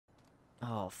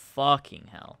Oh, fucking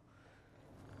hell.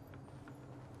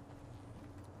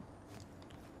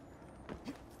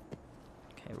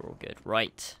 Okay, we're all good.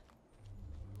 Right.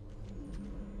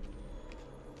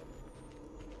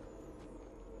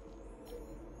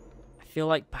 I feel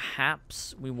like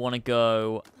perhaps we want to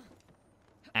go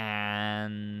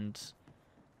and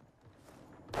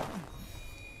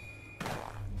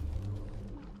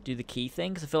do the key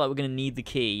thing, because I feel like we're going to need the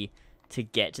key to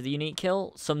get to the unique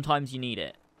kill. Sometimes you need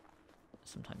it.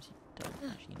 Sometimes you don't.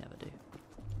 Actually, you never do.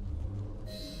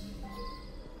 I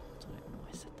don't even know why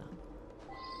I said that.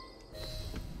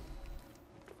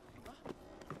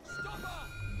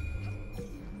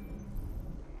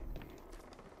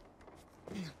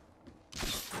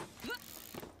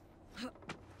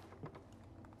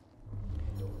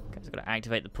 Okay, so I've got to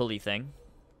activate the pulley thing.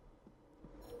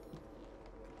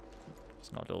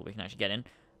 It's not a door we can actually get in.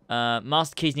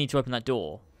 Master keys need to open that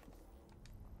door.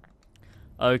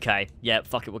 Okay, yeah,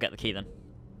 fuck it, we'll get the key then.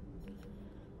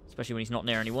 Especially when he's not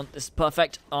near anyone. This is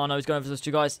perfect. Oh no, he's going for those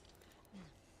two guys.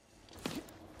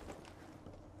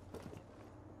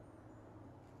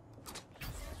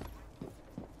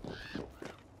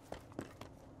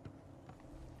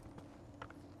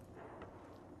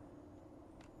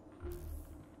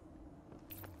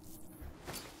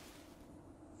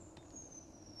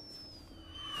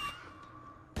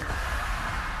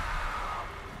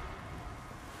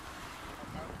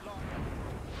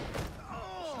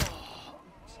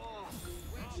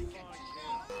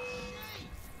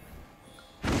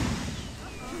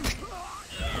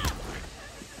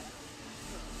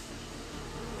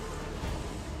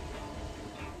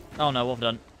 Oh no, what have I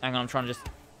done? Hang on, I'm trying to just...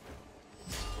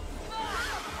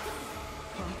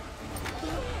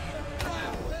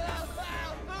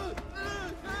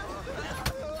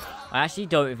 I actually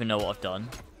don't even know what I've done.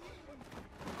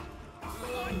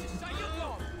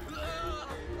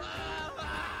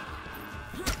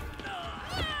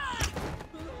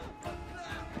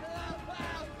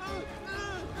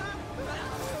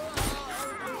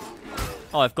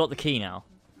 Oh, I've got the key now.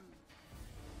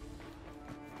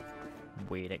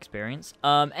 Weird experience.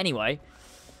 Anyway.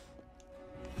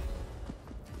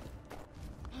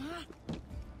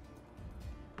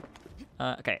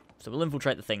 Okay, so we'll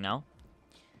infiltrate the thing now.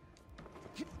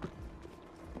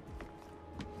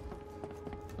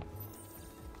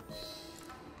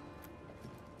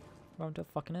 Round to a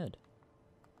fucking head.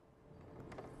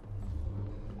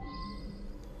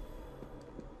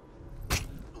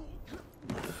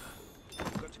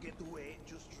 Got to get the weight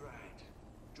just right.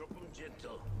 Drop them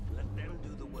gentle. Let them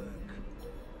do the work.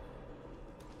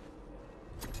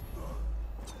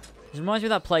 This reminds me of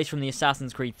that place from the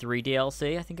Assassin's Creed 3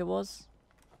 DLC, I think it was.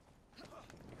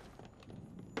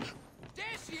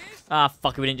 Ah,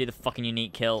 fuck it, we didn't do the fucking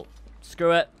unique kill.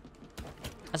 Screw it.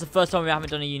 That's the first time we haven't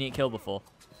done a unique kill before.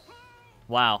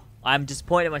 Wow. I'm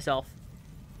disappointed in myself.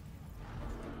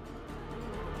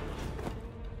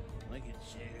 Look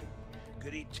at you.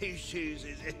 Goody two-shoes,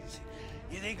 is it?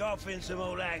 You think offering some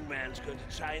old hangman's going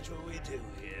to change what we do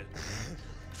here?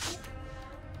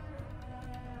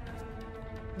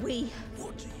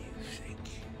 What do you think?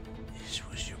 This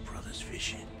was your brother's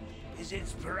vision? His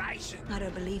inspiration? I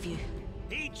don't believe you.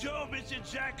 He told Mr.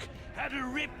 Jack how to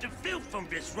rip the filth from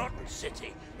this rotten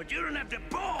city, but you don't have the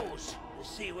balls to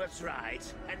see what's right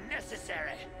and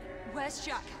necessary. Where's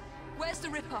Jack? Where's the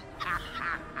Ripper?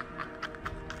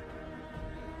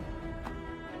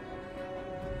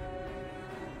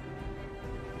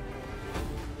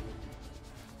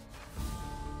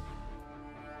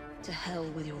 To hell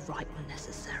with your right and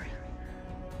necessary.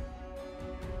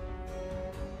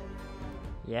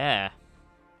 Yeah.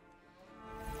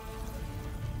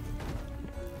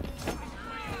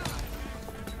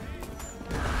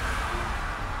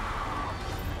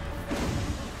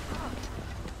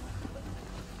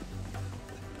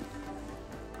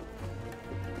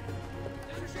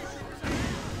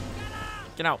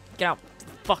 Get out! Get out!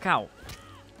 Fuck out!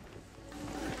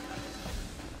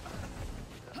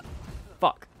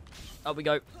 Fuck. Up we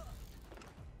go.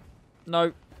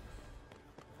 No.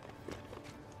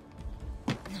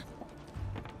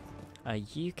 Are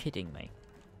you kidding me?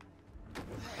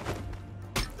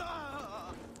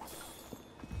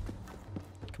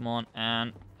 Come on,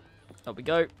 and up we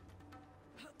go.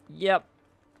 Yep.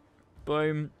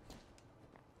 Boom.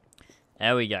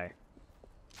 There we go.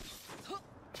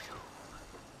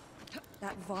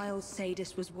 That vile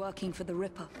sadist was working for the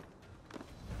Ripper.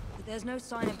 But there's no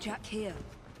sign of Jack here.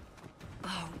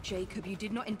 Oh, Jacob, you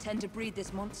did not intend to breed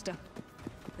this monster.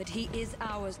 But he is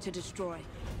ours to destroy.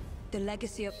 The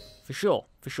legacy of... For sure,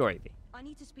 Evie. I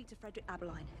need to speak to Frederick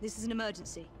Aberline. This is an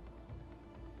emergency.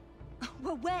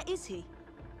 Well, where is he?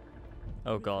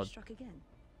 Oh god. Struck again.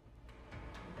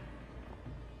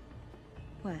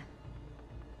 Where?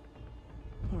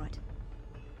 All right.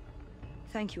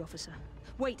 Thank you, officer.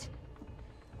 Wait!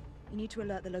 You need to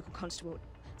alert the local constable.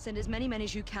 Send as many men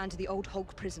as you can to the old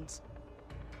Hulk prisons.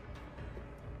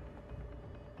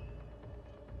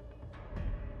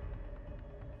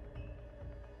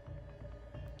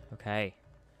 Okay.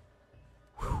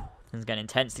 Whew. Things are getting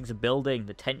intense. Things are building.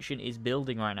 The tension is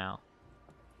building right now.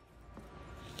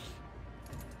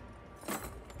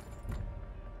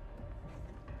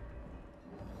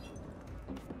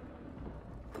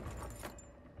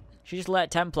 She just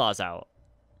let Templars out.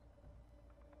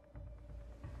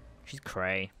 She's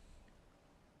cray.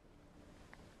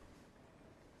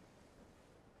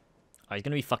 Oh, he's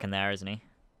gonna be fucking there, isn't he?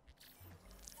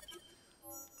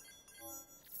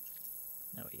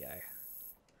 There we go.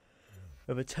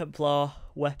 We have a Templar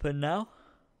weapon now.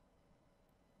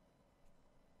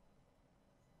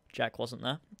 Jack wasn't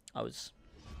there. I was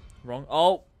wrong.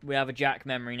 Oh, we have a Jack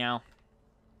memory now.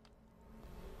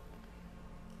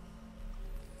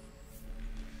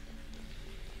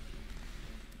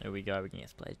 There we go. We can get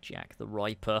to play Jack the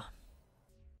Riper.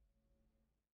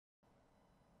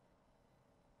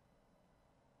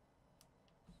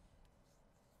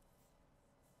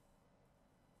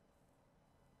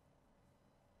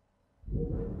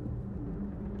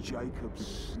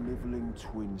 Jacob's sniveling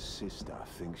twin sister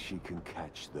thinks she can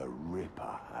catch the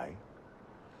Ripper, eh?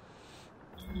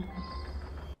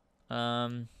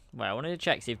 Well, I wanted to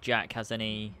check see if Jack has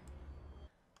any...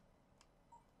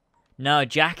 No,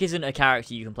 Jack isn't a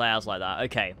character you can play as like that.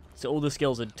 Okay, so all the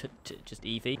skills are just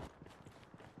Eevee.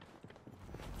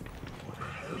 What the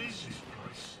hell is this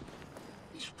place?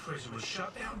 This prison was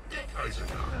shut down decades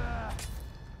ago.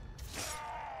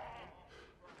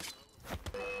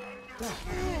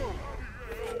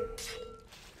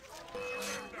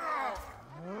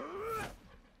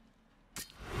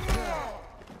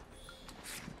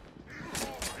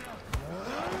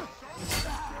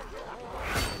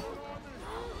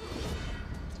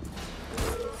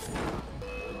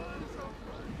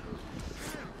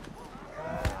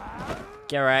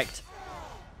 Correct.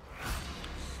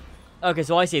 Okay,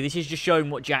 so I see. This is just showing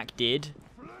what Jack did.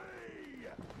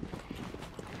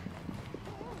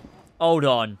 Hold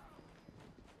on.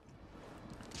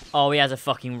 Oh, he has a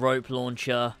fucking rope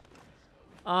launcher.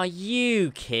 Are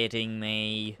you kidding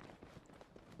me?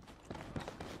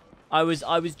 I was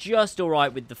just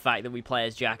alright with the fact that we play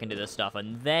as Jack and do this stuff,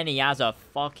 and then he has a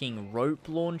fucking rope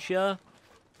launcher.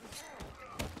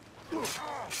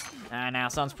 Ah, now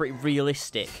sounds pretty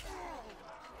realistic.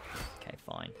 Okay,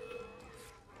 fine.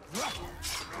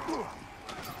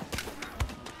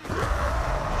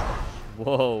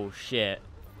 Whoa, shit.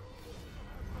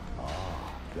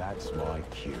 Ah, that's my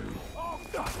cue.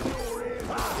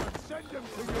 Send them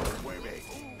to your women.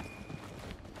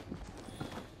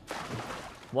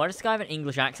 Why does this guy have an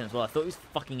English accent as well? I thought he was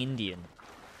fucking Indian.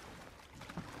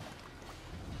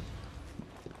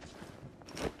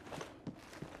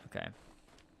 Okay.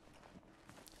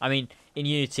 I mean, in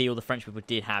Unity, all the French people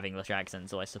did have English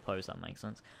accents, so I suppose that makes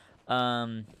sense.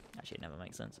 Actually, it never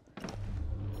makes sense.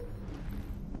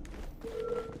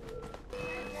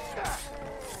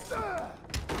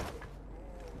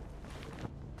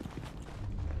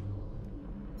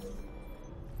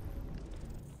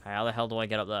 Okay, how the hell do I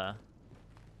get up there?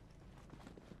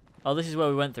 Oh, this is where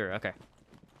we went through. Okay.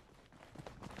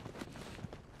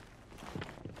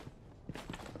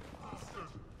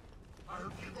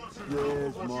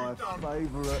 There's my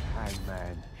favourite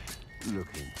hangman,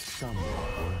 looking somewhat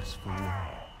worse for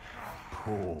wear.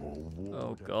 Poor warder.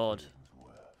 Oh god.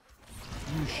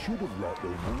 You should have let the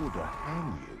warder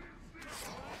hang you.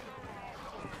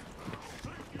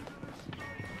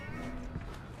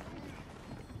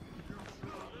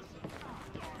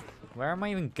 Where am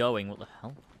I even going? What the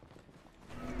hell?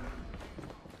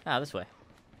 Ah, this way.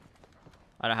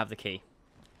 I don't have the key.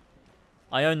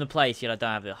 I own the place, yet I don't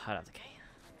have the key.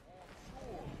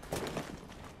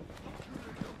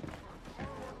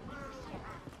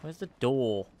 Where's the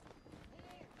door?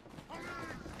 Are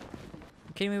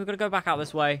you kidding me? We've got to go back out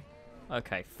this way.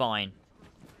 Okay, fine.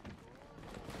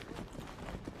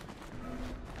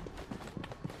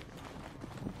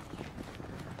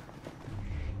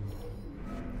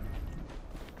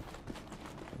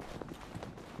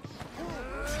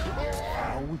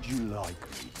 How would you like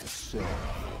me to serve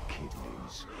your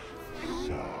kidneys?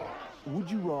 So,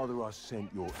 would you rather I sent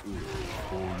your ears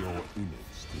or your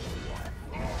innards to your wife?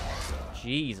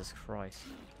 Jesus Christ.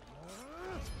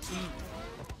 Do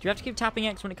you have to keep tapping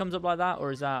X when it comes up like that,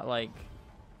 or is that like...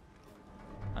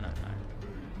 I don't know.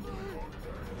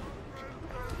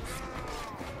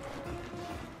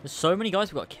 There's so many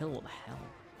guys we've got to kill. What the hell?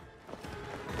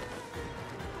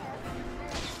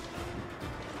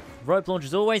 Rope launch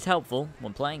is always helpful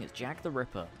when playing as Jack the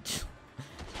Ripper.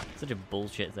 Such a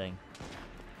bullshit thing.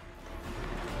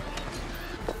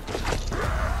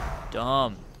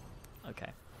 Dumb.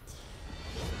 Okay. Let's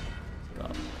go.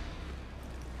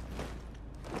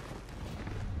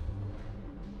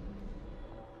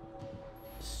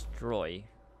 Destroy.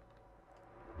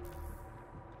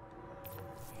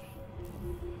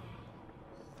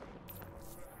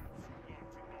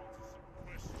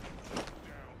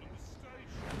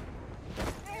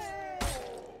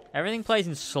 Everything plays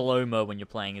in slow-mo when you're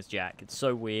playing as Jack. It's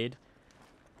so weird.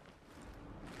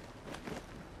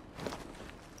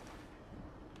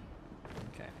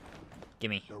 Okay.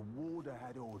 Gimme. The warder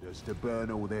had orders to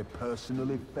burn all their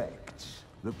personal effects.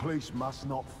 The police must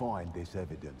not find this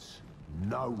evidence.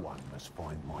 No one must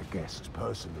find my guest's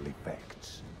personal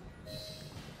effects.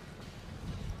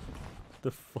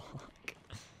 The fuck?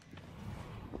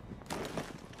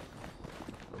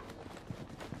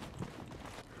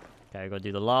 Okay, I gotta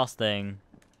do the last thing.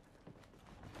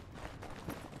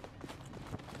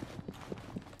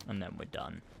 And then we're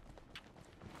done.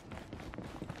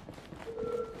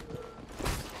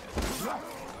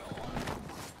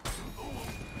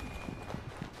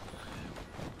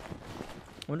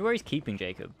 I wonder where he's keeping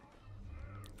Jacob.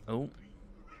 Oh.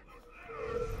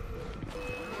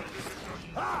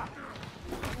 There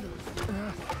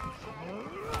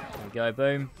we go,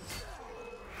 boom.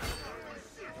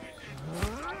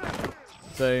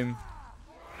 Boom.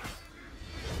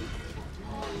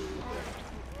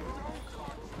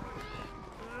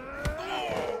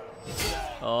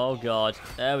 Oh god,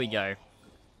 there we go.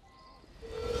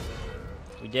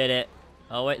 We did it.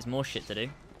 Oh wait, there's more shit to do.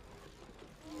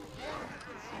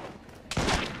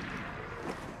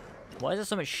 Why is there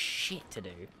so much shit to do?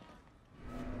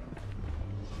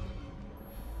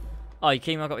 Oh, you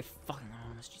kidding me? I got me fucking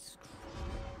arms. Jesus.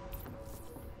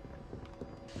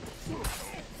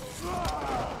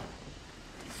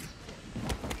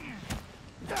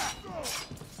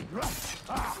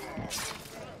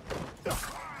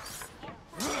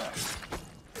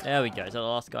 There we go. Is that the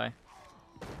last guy?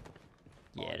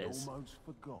 Yeah, it is. Almost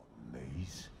forgotten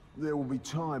these. There will be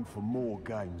time for more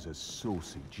games as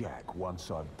Saucy Jack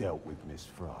once I've dealt with Miss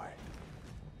Fry.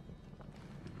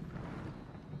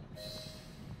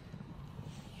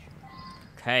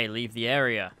 Okay, leave the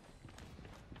area.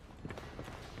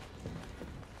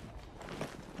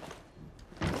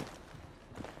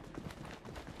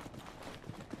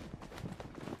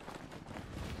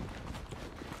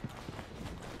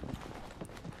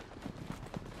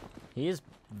 He is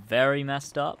very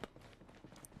messed up.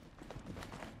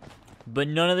 But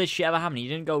none of this shit ever happened. He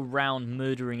didn't go around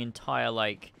murdering entire,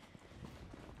 like,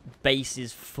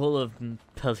 bases full of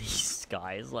police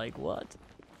guys. Like, what?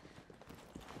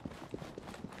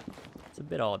 It's a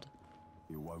bit odd.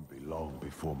 It won't be long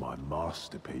before my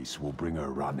masterpiece will bring her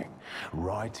running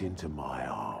right into my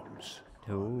arms.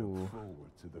 I look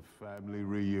forward to the family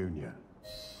reunion.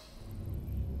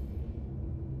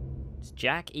 Is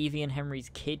Jack, Evie, and Henry's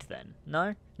kid then?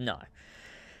 No? No.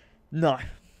 No.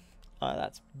 Oh,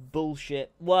 that's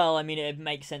bullshit. Well, I mean, it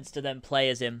makes sense to then play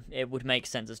as him. It would make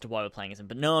sense as to why we're playing as him.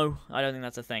 But no, I don't think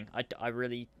that's a thing. I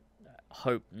really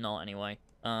hope not, anyway.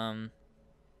 No.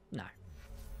 Nah.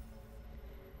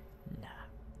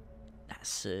 That's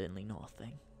certainly not a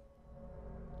thing.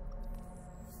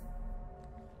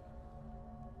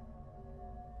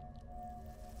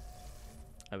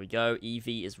 There we go.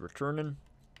 Evie is returning.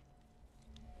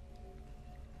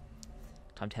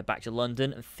 Time to head back to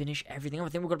London and finish everything up. I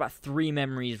think we've got about 3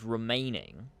 memories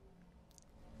remaining.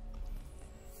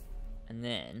 And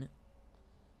then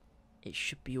it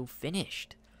should be all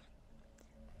finished.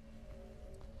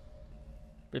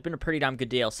 But it's been a pretty damn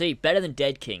good DLC. Better than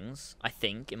Dead Kings, I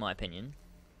think, in my opinion.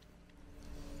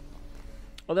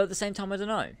 Although at the same time, I don't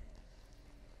know.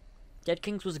 Dead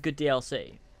Kings was a good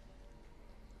DLC.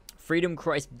 Freedom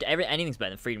Cry, anything's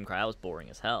better than Freedom Cry. That was boring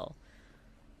as hell.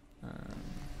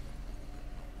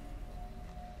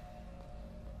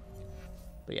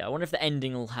 But yeah, I wonder if the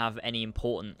ending will have any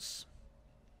importance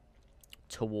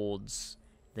towards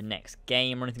the next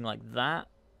game or anything like that.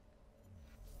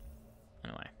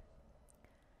 Anyway.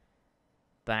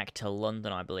 Back to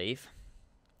London, I believe.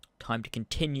 Time to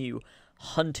continue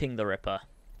hunting the Ripper.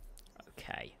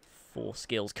 Okay, 4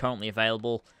 skills currently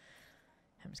available.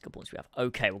 How many skill points do we have?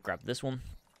 Okay, we'll grab this one.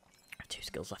 2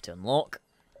 skills left to unlock.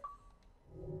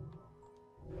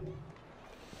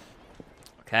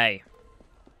 Okay.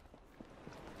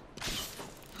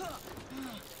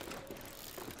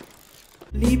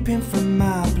 Leaping from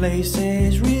my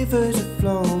places, rivers are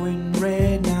flowing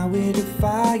red now.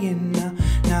 dying.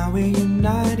 Now we're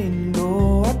uniting,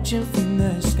 go watching from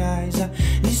the skies.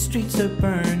 These streets are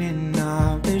burning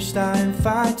up, they're starting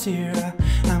fights here.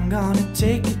 I'm gonna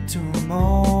take it to 'em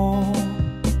all.